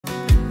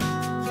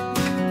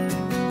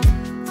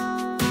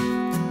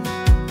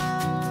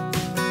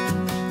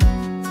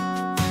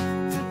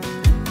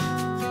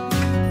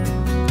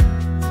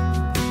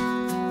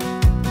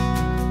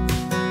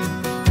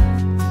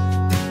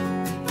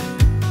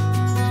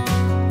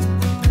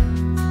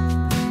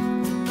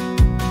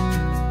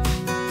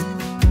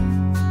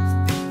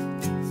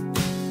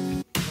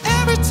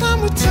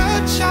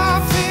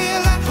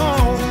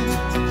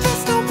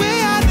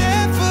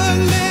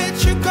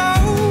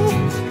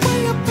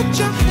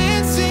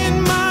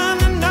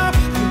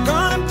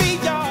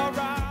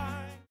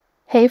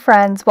Hey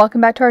friends, welcome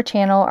back to our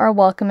channel, or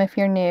welcome if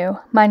you're new.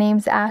 My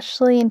name's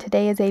Ashley and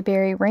today is a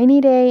very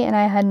rainy day and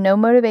I had no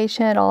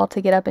motivation at all to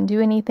get up and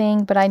do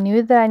anything, but I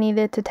knew that I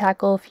needed to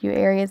tackle a few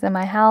areas in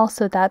my house,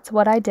 so that's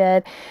what I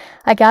did.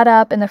 I got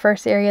up and the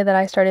first area that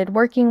I started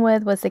working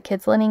with was the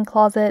kids' linen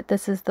closet.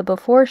 This is the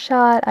before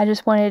shot. I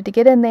just wanted to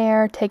get in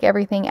there, take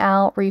everything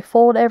out,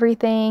 refold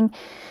everything,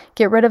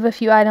 get rid of a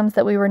few items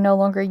that we were no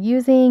longer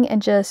using,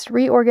 and just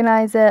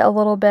reorganize it a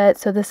little bit.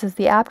 So this is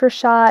the after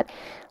shot.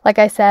 Like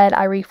I said,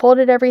 I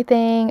refolded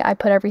everything, I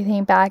put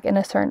everything back in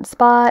a certain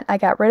spot, I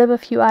got rid of a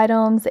few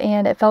items,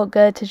 and it felt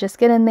good to just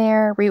get in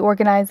there,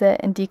 reorganize it,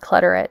 and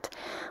declutter it.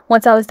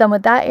 Once I was done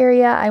with that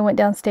area, I went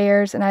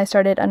downstairs and I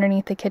started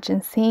underneath the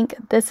kitchen sink.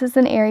 This is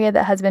an area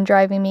that has been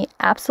driving me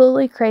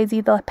absolutely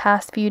crazy the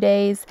past few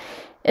days.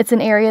 It's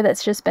an area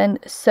that's just been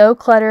so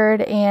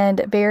cluttered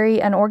and very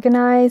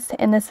unorganized,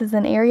 and this is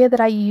an area that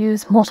I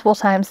use multiple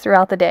times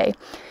throughout the day.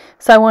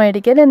 So I wanted to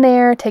get in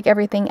there, take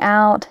everything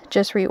out,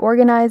 just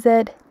reorganize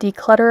it,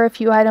 declutter a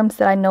few items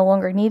that I no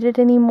longer needed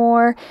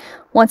anymore.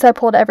 Once I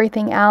pulled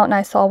everything out and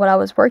I saw what I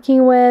was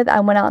working with, I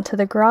went out into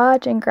the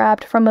garage and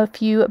grabbed from a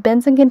few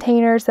bins and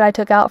containers that I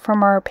took out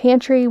from our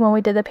pantry when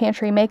we did the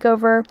pantry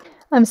makeover.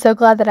 I'm so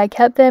glad that I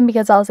kept them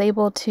because I was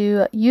able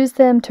to use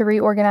them to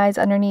reorganize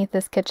underneath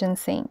this kitchen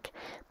sink.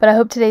 But I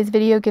hope today's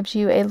video gives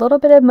you a little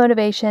bit of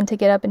motivation to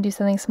get up and do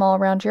something small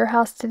around your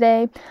house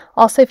today.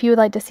 Also, if you would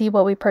like to see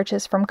what we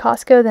purchased from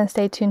Costco, then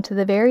stay tuned to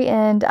the very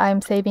end.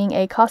 I'm saving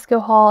a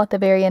Costco haul at the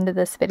very end of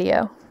this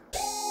video.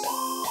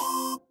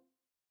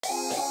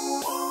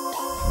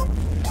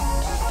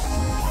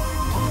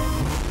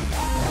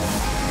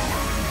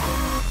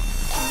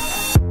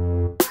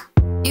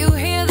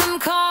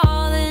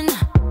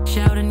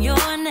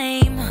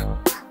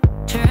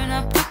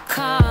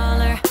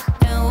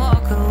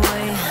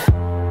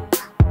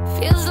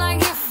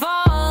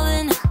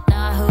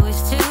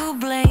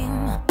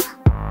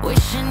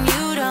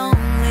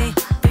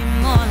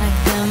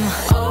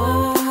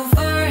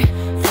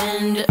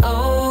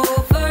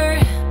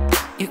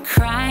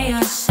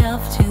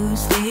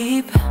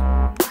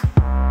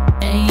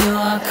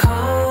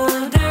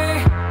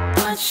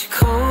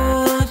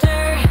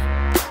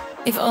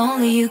 If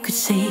only you could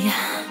see.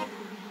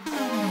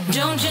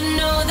 Don't you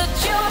know that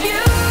you're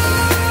beautiful,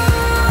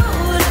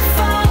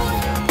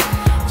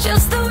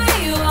 just the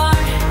way you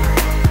are,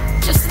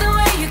 just the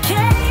way you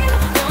came.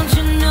 Don't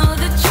you know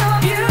that you're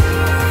beautiful,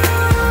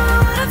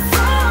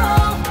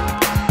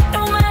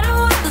 no matter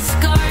what the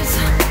scars,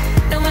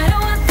 no matter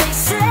what they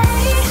say.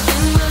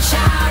 And we'll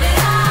shout it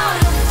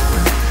out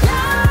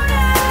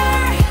louder,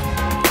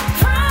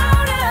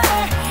 prouder.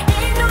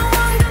 Ain't no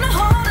one gonna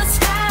hold us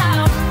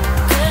down,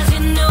 'cause you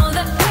know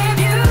that we're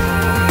beautiful,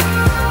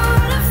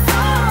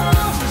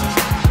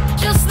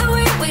 just the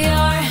way we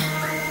are.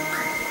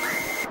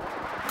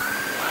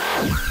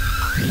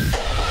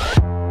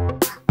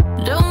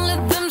 Don't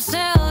let them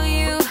sell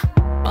you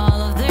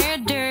all of their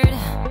dirt.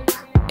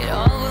 It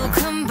all will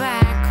come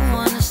back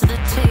once the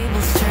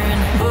tables turn.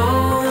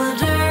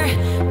 Bolder,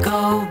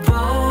 go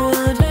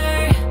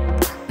bolder.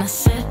 Now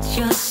set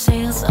your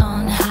sails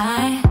on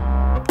high.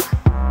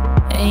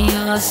 And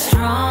you're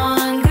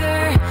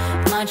stronger,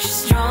 much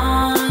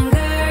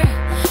stronger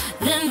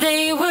than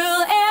they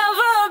will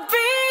ever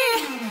be.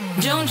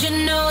 Don't you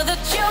know that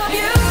you're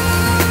beautiful,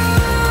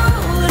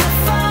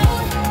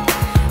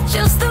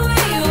 just the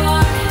way you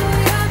are,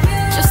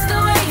 just the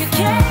way you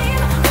came.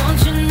 Don't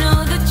you know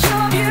that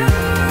you're beautiful,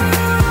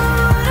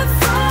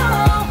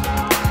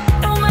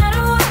 no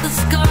matter what the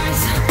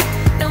scars,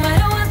 no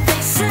matter what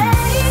they say.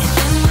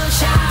 And we'll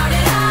shout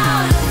it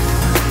out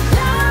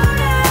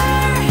louder,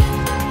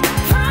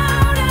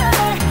 prouder.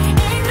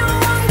 Ain't no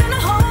one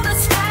gonna hold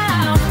us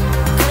down,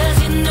 'cause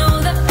you know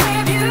that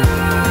we're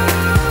beautiful,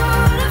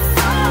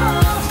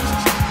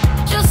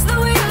 just the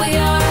way we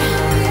are.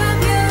 We're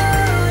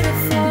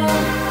beautiful.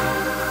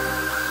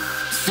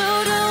 So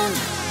don't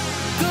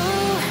go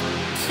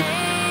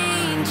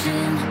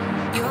changing.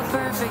 You're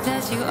perfect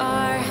as you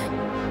are,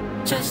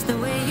 just the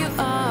way you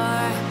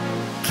are.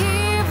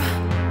 Keep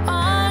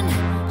on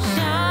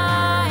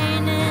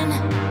shining.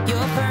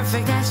 You're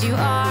perfect as you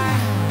are,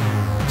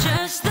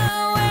 just the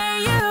way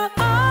you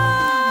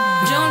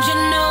are. Don't you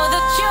know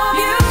that you're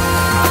beautiful,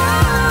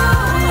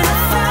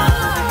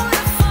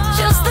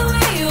 just the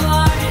way you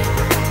are,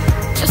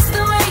 just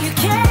the way you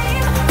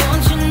came.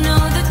 Don't you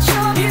know that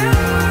you're beautiful,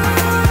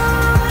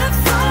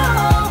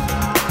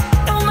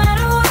 no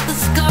matter what the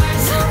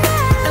scars,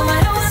 no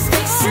matter what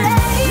they say.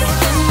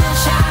 And we'll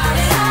shout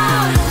it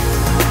out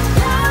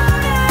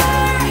louder,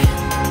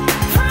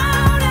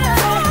 prouder.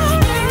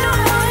 Ain't no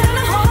one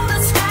gonna hold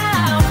us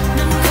down,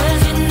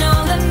 'cause you know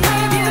that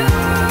we're beautiful.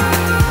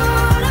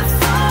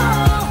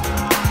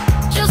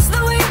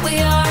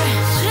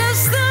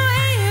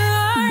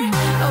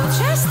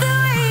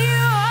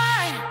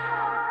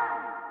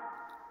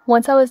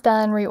 Once I was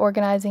done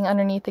reorganizing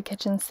underneath the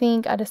kitchen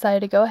sink, I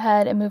decided to go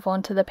ahead and move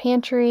on to the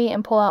pantry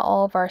and pull out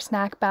all of our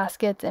snack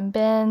baskets and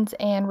bins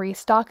and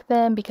restock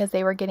them because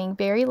they were getting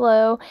very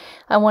low.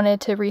 I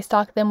wanted to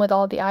restock them with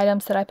all the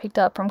items that I picked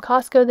up from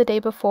Costco the day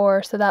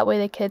before, so that way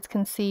the kids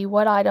can see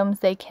what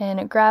items they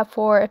can grab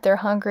for if they're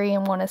hungry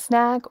and want a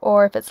snack,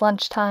 or if it's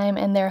lunchtime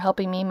and they're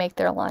helping me make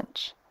their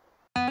lunch.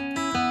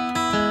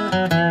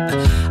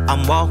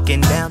 I'm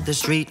walking down the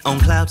street on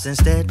clouds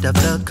instead of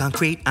the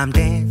concrete I'm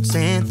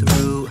dancing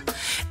through.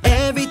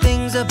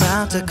 Everything's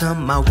about to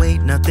come my way.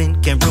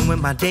 Nothing can ruin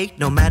my day,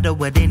 no matter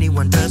what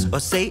anyone does or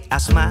say. I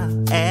smile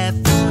at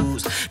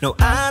fools. No,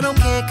 I don't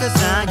care, cause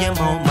I am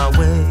on my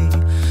way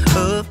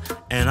up,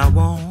 and I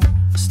won't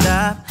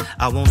stop,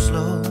 I won't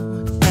slow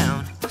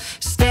down.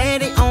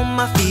 Steady on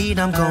my feet,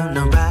 I'm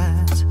gonna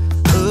rise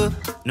up.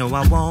 No,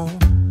 I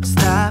won't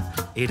stop,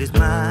 it is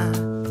my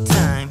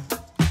time.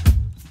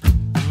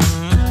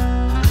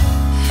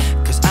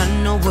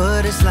 I know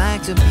what it's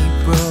like to be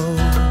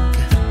broke.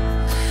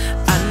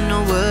 I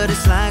know what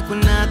it's like when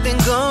nothing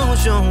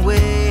goes your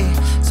way.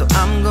 So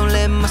I'm gonna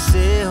let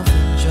myself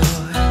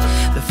enjoy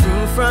the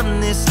fruit from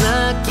this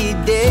lucky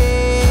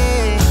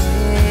day.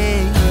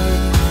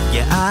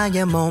 Yeah, I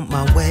am on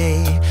my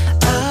way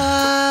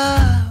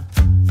up,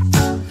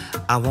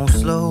 I won't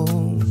slow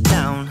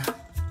down.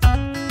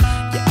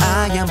 Yeah,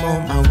 I am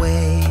on my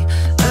way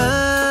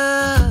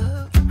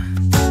up,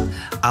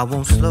 I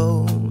won't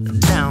slow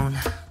down.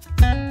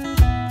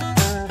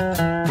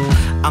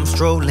 I'm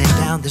strolling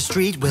down the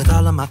street with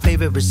all of my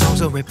favorite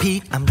songs on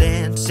repeat. I'm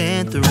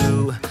dancing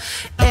through.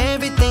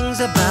 Everything's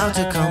about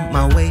to come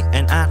my way,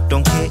 and I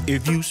don't care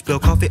if you spill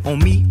coffee on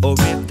me or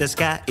if the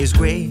sky is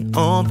gray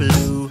or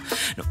blue.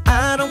 No,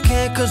 I don't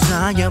care, cause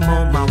I am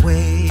on my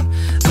way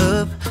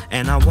up,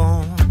 and I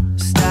won't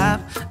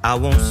stop, I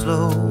won't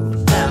slow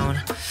down.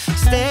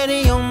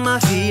 Steady on my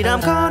feet,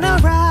 I'm gonna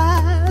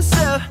rise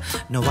up.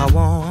 No, I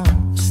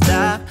won't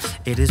stop,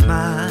 it is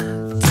my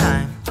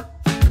time.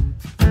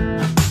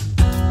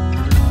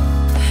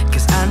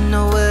 I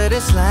know what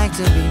it's like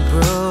to be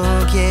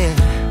broke, yeah.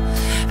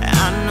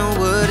 I know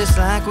what it's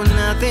like when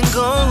nothing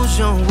goes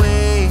your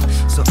way.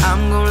 So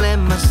I'm gonna let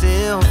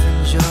myself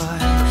enjoy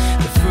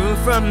the fruit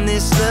from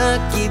this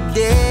lucky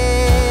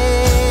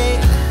day.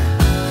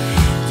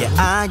 Yeah,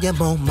 I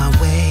am on my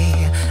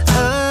way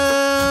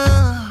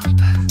up,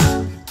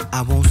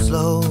 I won't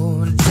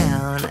slow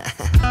down.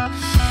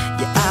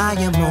 Yeah, I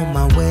am on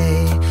my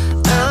way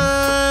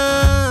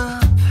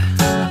up,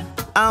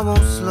 I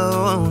won't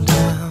slow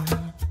down.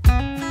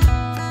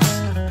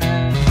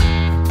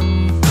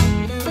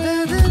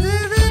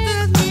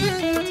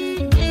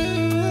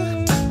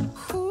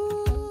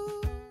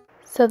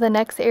 So the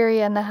next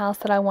area in the house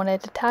that I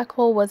wanted to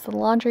tackle was the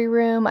laundry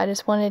room. I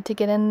just wanted to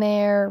get in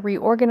there,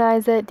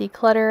 reorganize it,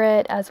 declutter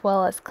it, as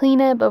well as clean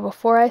it. But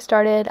before I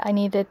started, I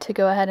needed to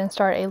go ahead and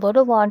start a load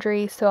of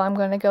laundry. So I'm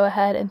going to go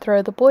ahead and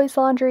throw the boys'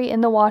 laundry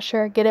in the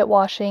washer, get it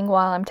washing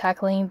while I'm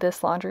tackling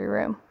this laundry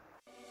room.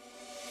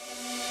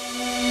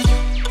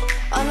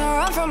 On a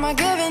run from my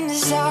given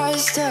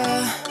disaster,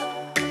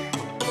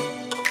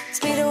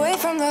 speed away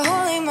from the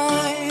holy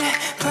mind,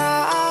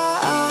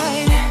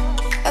 pride.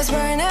 That's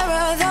where I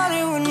never thought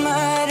it would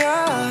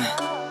matter.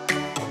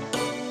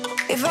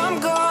 If I'm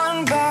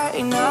gone by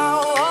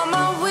now, all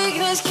my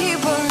weakness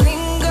keep on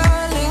linger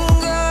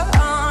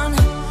on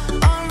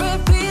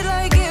repeat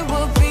like it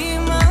will be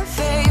my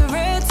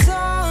favorite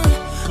song.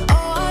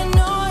 Oh, I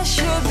know I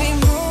should be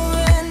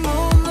moving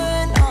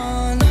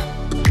on,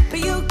 but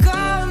you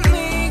got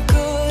me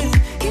good,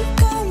 you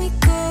got me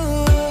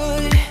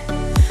good.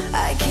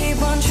 I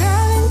keep on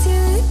trying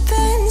till it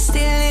bends,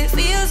 still it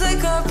feels like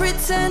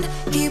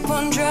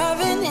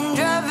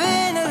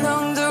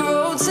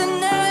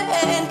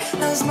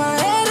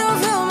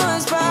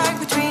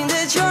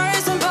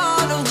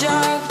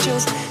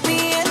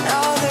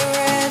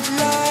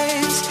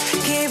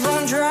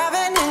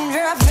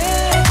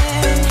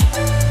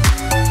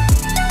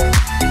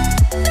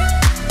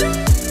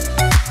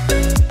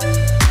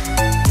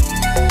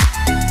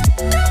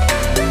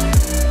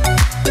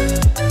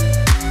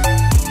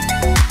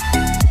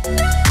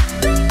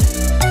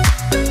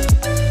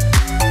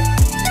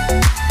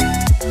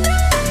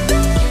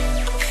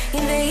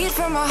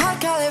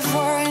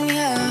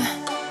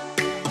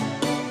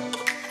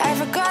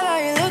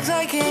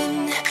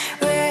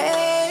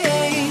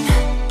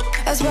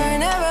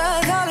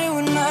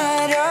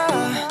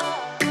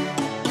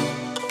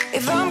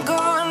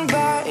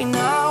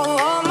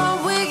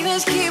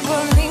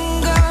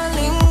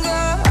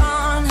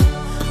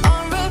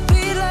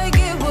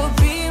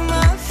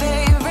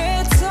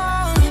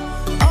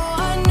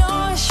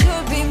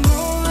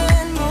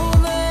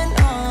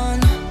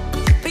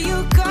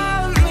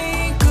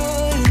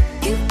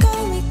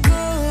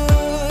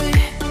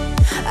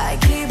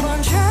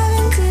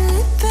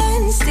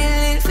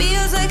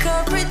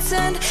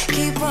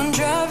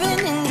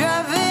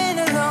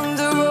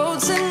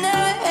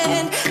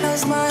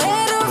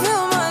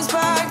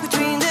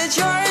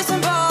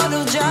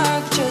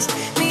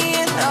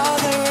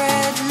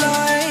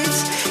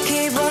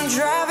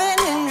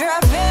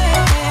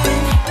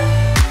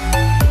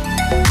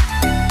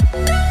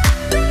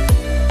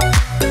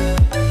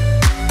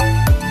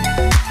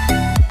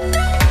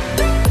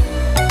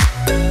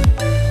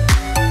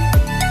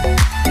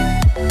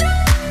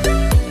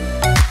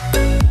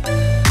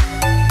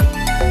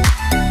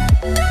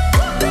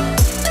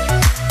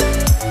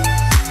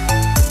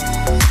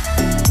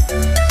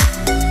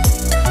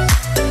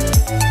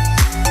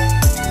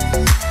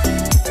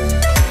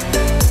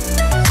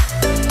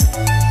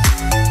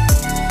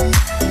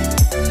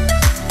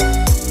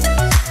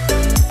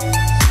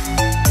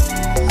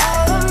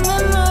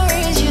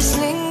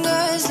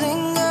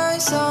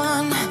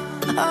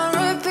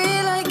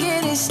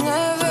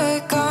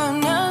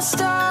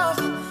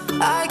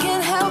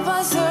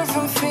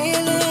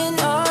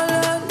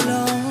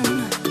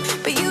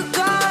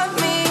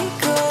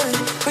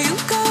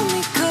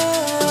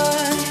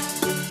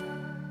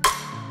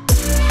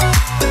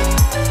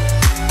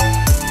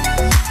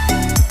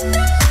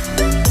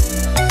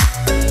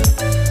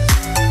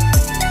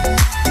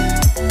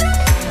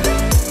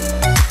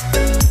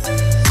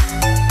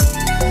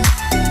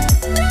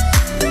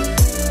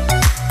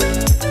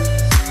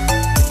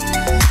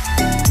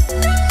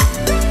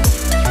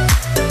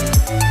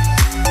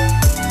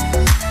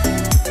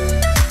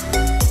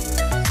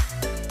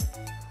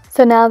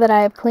So now that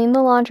I have cleaned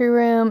the laundry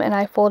room and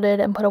I folded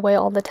and put away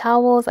all the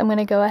towels, I'm going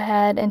to go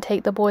ahead and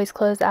take the boys'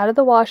 clothes out of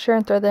the washer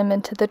and throw them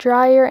into the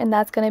dryer, and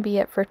that's going to be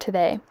it for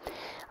today.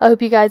 I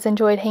hope you guys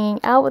enjoyed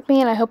hanging out with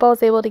me, and I hope I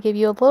was able to give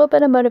you a little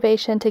bit of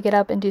motivation to get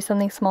up and do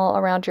something small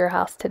around your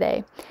house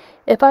today.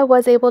 If I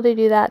was able to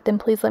do that, then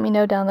please let me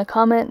know down in the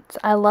comments.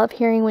 I love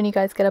hearing when you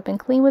guys get up and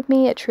clean with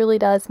me. It truly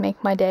does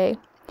make my day.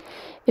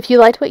 If you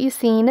liked what you've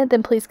seen,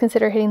 then please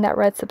consider hitting that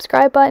red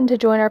subscribe button to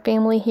join our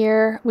family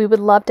here. We would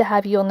love to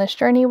have you on this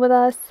journey with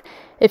us.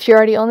 If you're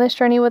already on this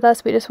journey with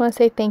us, we just want to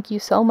say thank you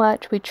so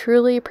much. We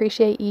truly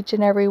appreciate each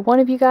and every one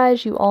of you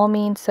guys. You all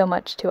mean so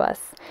much to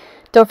us.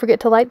 Don't forget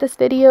to like this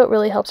video. It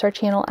really helps our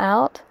channel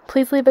out.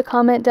 Please leave a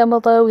comment down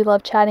below. We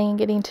love chatting and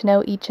getting to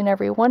know each and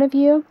every one of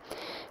you.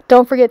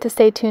 Don't forget to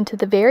stay tuned to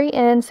the very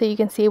end so you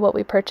can see what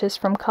we purchased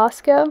from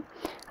Costco.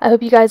 I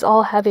hope you guys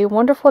all have a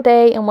wonderful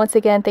day, and once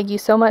again, thank you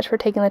so much for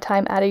taking the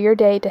time out of your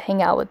day to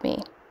hang out with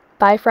me.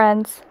 Bye,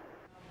 friends.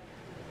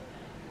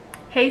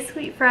 Hey,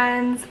 sweet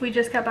friends. We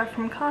just got back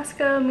from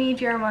Costco. Me,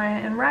 Jeremiah,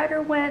 and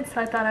Ryder went,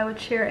 so I thought I would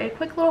share a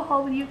quick little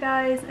haul with you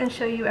guys and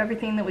show you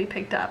everything that we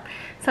picked up.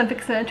 So I'm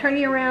fixing to turn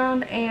you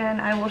around,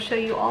 and I will show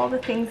you all the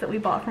things that we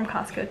bought from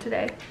Costco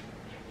today.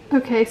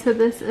 Okay, so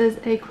this is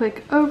a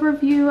quick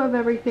overview of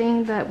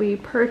everything that we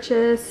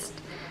purchased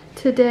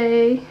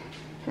today,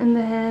 and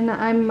then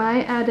I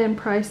might add in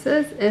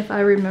prices if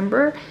I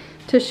remember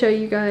to show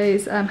you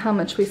guys how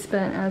much we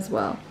spent as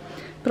well.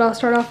 But I'll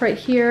start off right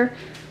here.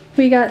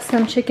 We got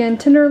some chicken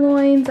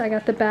tenderloins. I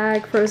got the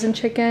bag frozen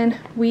chicken.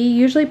 We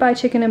usually buy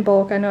chicken in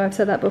bulk. I know I've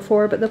said that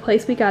before, but the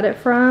place we got it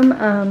from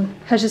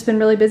has just been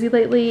really busy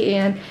lately,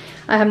 and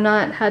I have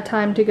not had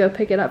time to go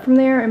pick it up from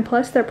there, and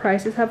plus their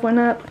prices have went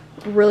up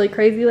really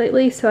crazy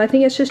lately, so I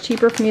think it's just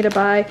cheaper for me to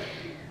buy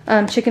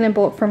chicken in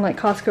bulk from like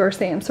Costco or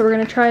Sam's. So we're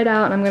going to try it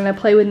out, and I'm going to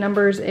play with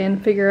numbers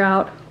and figure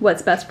out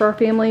what's best for our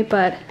family,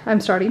 but I'm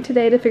starting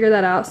today to figure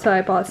that out. So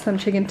I bought some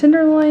chicken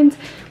tenderloins.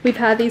 We've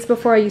had these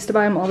before. I used to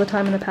buy them all the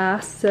time in the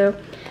past, so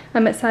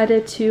I'm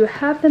excited to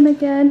have them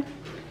again.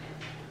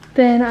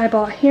 Then I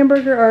bought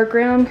hamburger or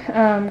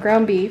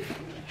ground beef.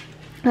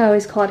 I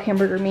always call it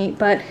hamburger meat,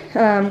 but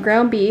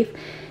ground beef.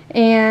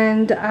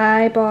 And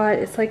I bought,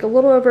 it's like a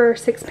little over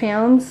 6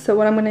 pounds. So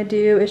what I'm going to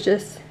do is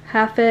just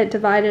half it,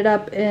 divide it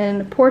up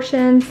in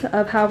portions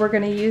of how we're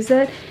going to use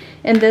it.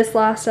 And this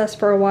lasts us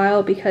for a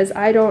while because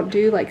I don't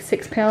do like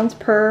 6 pounds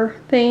per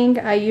thing.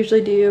 I usually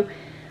do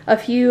a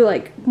few,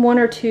 like 1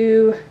 or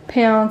 2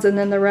 pounds, and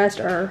then the rest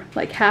are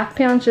like half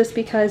pounds, just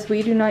because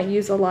we do not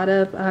use a lot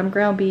of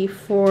ground beef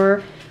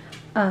for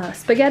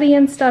spaghetti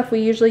and stuff.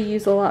 We usually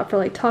use a lot for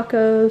like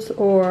tacos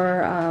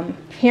or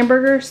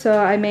hamburgers, so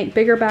I make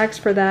bigger bags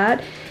for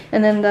that,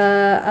 and then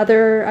the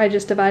other I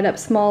just divide up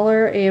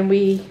smaller, and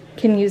we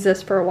can use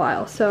this for a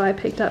while. So I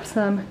picked up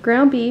some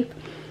ground beef.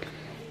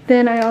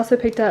 Then I also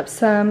picked up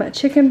some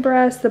chicken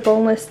breasts, the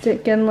boneless,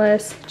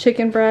 skinless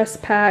chicken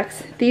breast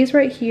packs. These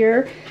right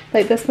here,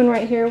 like this one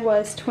right here,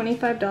 was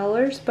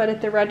 $25, but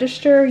at the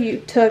register you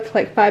took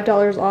like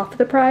 $5 off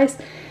the price.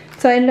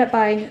 So I ended up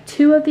buying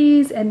 2 of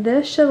these, and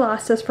this should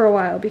last us for a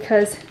while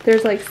because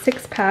there's like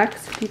 6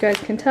 packs, if you guys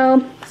can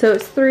tell. So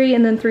it's 3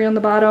 and then 3 on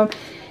the bottom.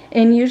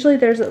 And usually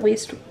there's at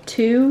least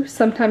 2,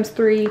 sometimes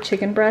 3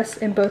 chicken breasts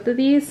in both of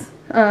these,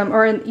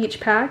 or in each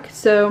pack.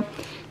 So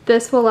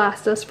this will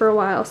last us for a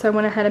while. So I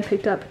went ahead and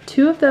picked up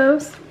 2 of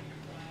those.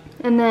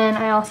 And then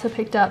I also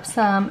picked up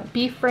some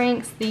beef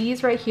franks.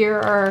 These right here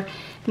are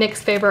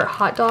Nick's favorite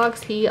hot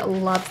dogs. He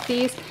loves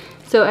these.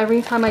 So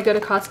every time I go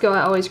to Costco,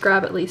 I always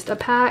grab at least a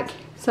pack.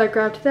 So I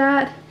grabbed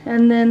that.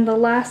 And then the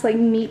last like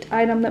meat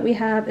item that we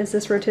have is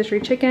this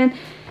rotisserie chicken.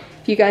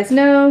 If you guys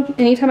know,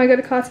 anytime I go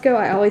to Costco,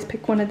 I always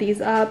pick one of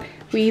these up.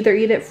 We either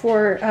eat it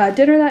for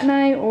dinner that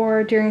night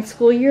or during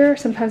school year.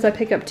 Sometimes I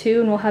pick up 2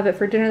 and we'll have it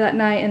for dinner that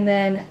night, and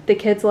then the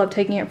kids love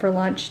taking it for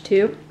lunch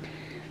too.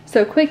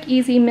 So quick,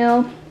 easy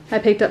meal. I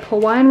picked up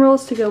Hawaiian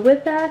rolls to go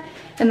with that,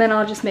 and then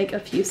I'll just make a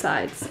few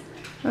sides.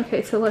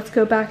 Okay, so let's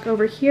go back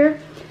over here.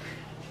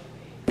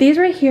 These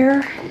right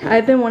here,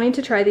 I've been wanting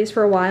to try these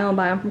for a while and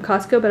buy them from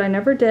Costco, but I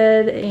never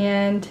did,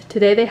 and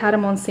today they had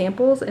them on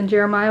samples, and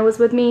Jeremiah was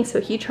with me, so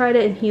he tried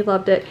it and he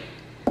loved it.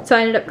 So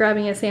I ended up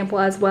grabbing a sample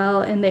as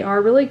well, and they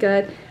are really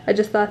good. I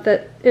just thought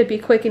that it'd be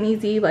quick and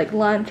easy, like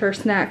lunch or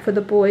snack for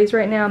the boys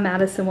right now.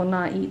 Madison will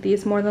not eat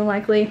these more than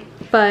likely,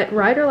 but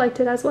Ryder liked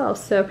it as well.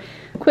 So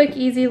quick,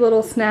 easy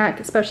little snack,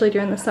 especially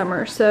during the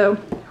summer, so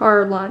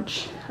our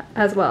lunch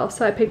as well.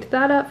 So I picked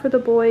that up for the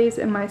boys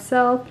and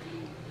myself.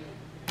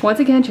 Once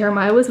again,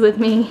 Jeremiah was with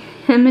me.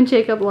 Him and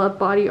Jacob love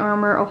Body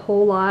Armor a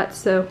whole lot,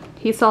 so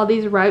he saw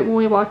these right when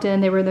we walked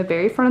in. They were in the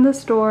very front of the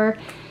store,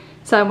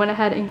 so I went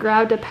ahead and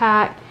grabbed a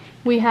pack.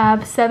 We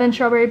have 7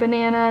 strawberry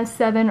banana,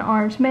 7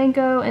 orange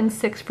mango, and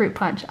 6 fruit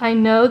punch. I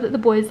know that the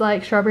boys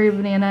like strawberry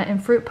banana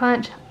and fruit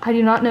punch. I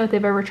do not know if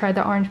they've ever tried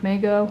the orange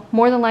mango.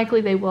 More than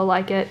likely they will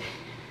like it,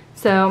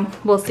 so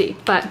we'll see.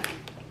 But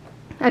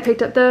I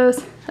picked up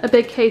those, a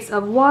big case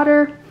of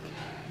water.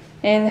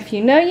 And if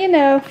you know, you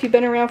know. If you've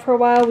been around for a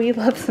while, we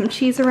love some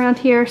cheese around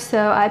here.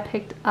 So I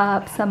picked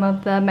up some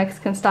of the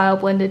Mexican style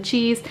blended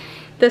cheese.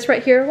 This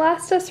right here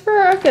lasts us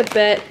for a good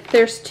bit.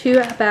 There's 2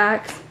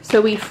 bags, so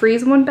we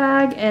freeze 1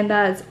 bag, and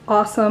that is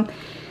awesome.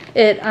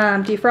 It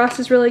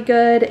defrosts really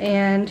good,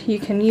 and you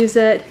can use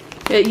it.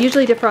 It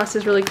usually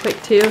defrosts really quick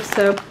too,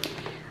 so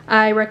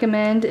I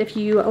recommend if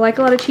you like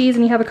a lot of cheese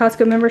and you have a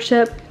Costco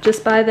membership,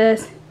 just buy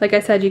this. Like I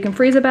said, you can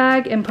freeze a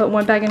bag and put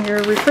 1 bag in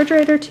your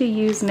refrigerator to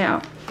use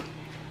now.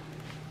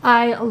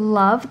 I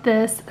love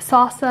this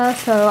salsa,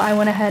 so I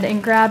went ahead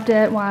and grabbed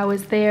it while I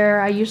was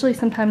there. I usually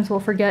sometimes will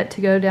forget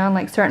to go down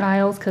like certain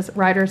aisles because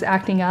Ryder's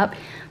acting up.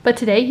 But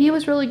today he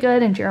was really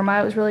good and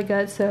Jeremiah was really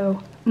good,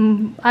 so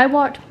I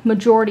walked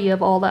majority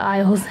of all the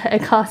aisles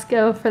at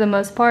Costco for the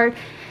most part,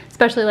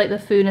 especially like the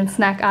food and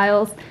snack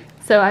aisles.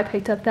 So I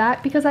picked up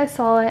that because I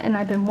saw it and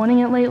I've been wanting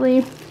it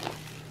lately.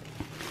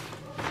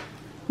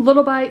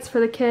 Little bites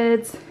for the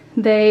kids.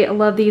 They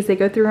love these. They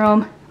go through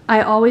them.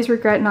 I always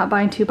regret not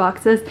buying 2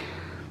 boxes.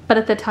 But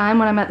at the time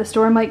when I'm at the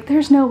store, I'm like,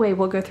 there's no way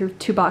we'll go through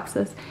 2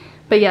 boxes.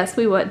 But yes,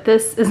 we would.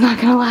 This is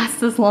not going to last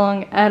this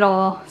long at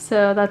all.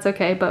 So that's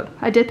okay. But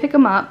I did pick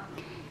them up.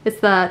 It's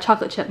the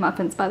chocolate chip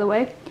muffins, by the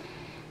way.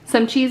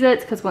 Some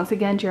Cheez-Its, because once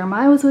again,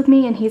 Jeremiah was with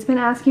me and he's been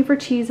asking for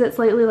Cheez-Its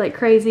lately like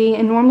crazy.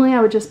 And normally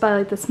I would just buy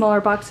like the smaller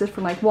boxes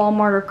from like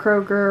Walmart or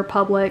Kroger or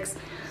Publix.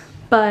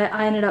 But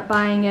I ended up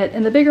buying it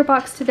in the bigger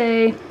box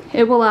today.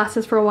 It will last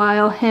us for a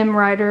while. Him,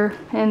 Ryder,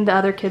 and the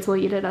other kids will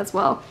eat it as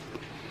well.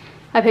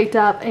 I picked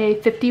up a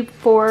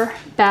 54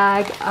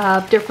 bag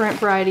of different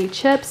variety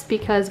chips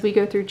because we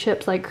go through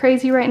chips like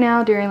crazy right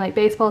now during like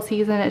baseball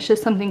season. It's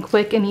just something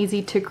quick and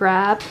easy to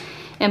grab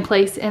and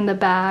place in the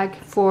bag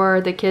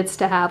for the kids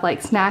to have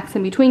like snacks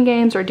in between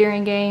games or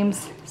during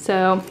games.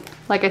 So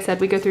like I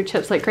said, we go through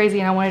chips like crazy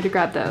and I wanted to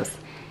grab those.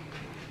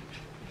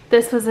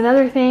 This was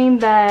another thing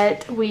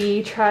that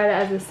we tried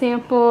as a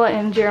sample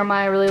and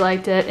Jeremiah really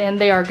liked it, and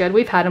they are good.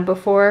 We've had them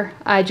before.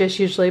 I just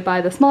usually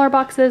buy the smaller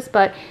boxes,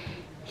 but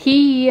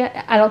he,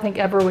 I don't think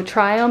ever would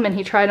try them, and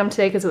he tried them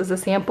today because it was a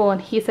sample and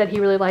he said he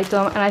really liked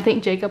them, and I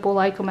think Jacob will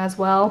like them as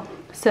well.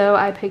 So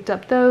I picked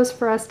up those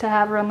for us to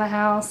have around the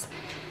house.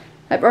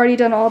 I've already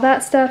done all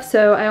that stuff,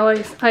 so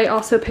I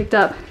also picked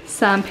up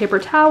some paper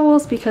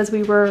towels because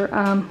we were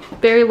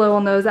very low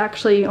on those,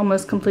 actually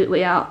almost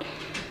completely out.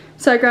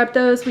 So I grabbed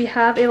those. We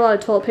have a lot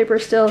of toilet paper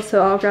still,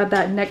 so I'll grab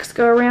that next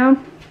go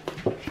around.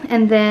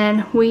 And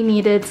then we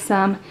needed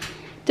some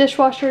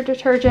dishwasher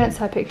detergent,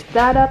 so I picked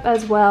that up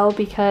as well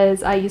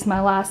because I used my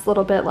last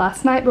little bit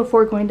last night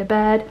before going to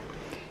bed.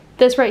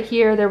 This right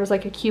here, there was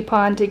like a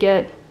coupon to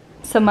get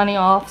some money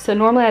off, so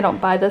normally I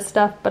don't buy this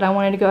stuff, but I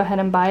wanted to go ahead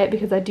and buy it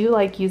because I do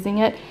like using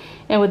it,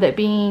 and with it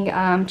being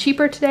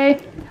cheaper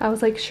today, I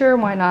was like, sure,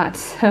 why not?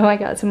 So I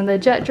got some of the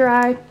Jet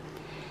Dry.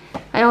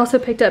 I also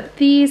picked up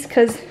these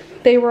because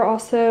they were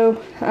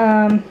also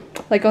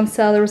like on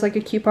sale. There was like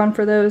a coupon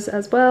for those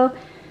as well.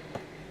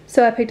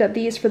 So I picked up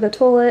these for the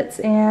toilets,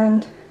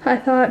 and I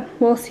thought,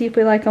 we'll see if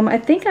we like them. I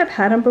think I've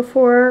had them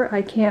before.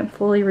 I can't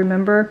fully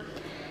remember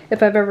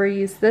if I've ever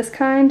used this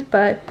kind,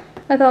 but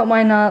I thought,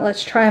 why not?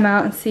 Let's try them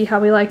out and see how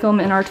we like them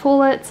in our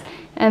toilets.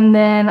 And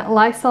then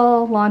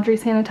Lysol laundry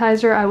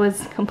sanitizer. I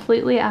was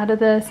completely out of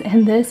this,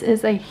 and this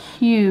is a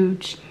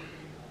huge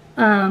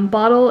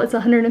bottle. It's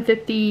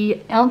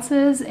 150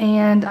 ounces,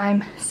 and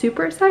I'm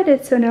super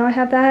excited. So now I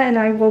have that, and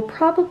I will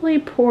probably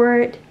pour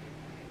it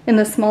in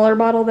the smaller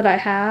bottle that I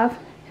have,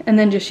 and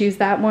then just use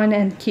that one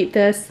and keep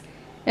this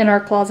in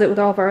our closet with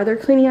all of our other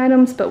cleaning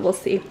items, but we'll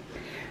see.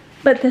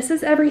 But this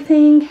is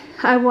everything.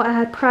 I will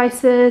add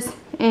prices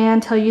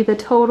and tell you the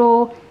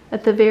total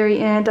at the very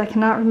end. I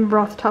cannot remember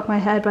off the top of my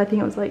head, but I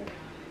think it was like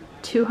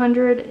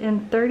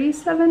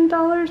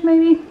 $237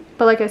 maybe.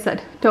 But like I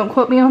said, don't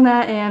quote me on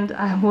that, and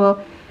I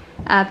will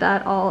add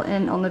that all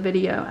in on the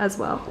video as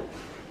well.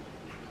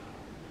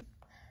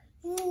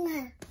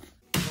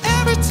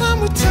 Every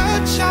time we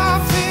touch our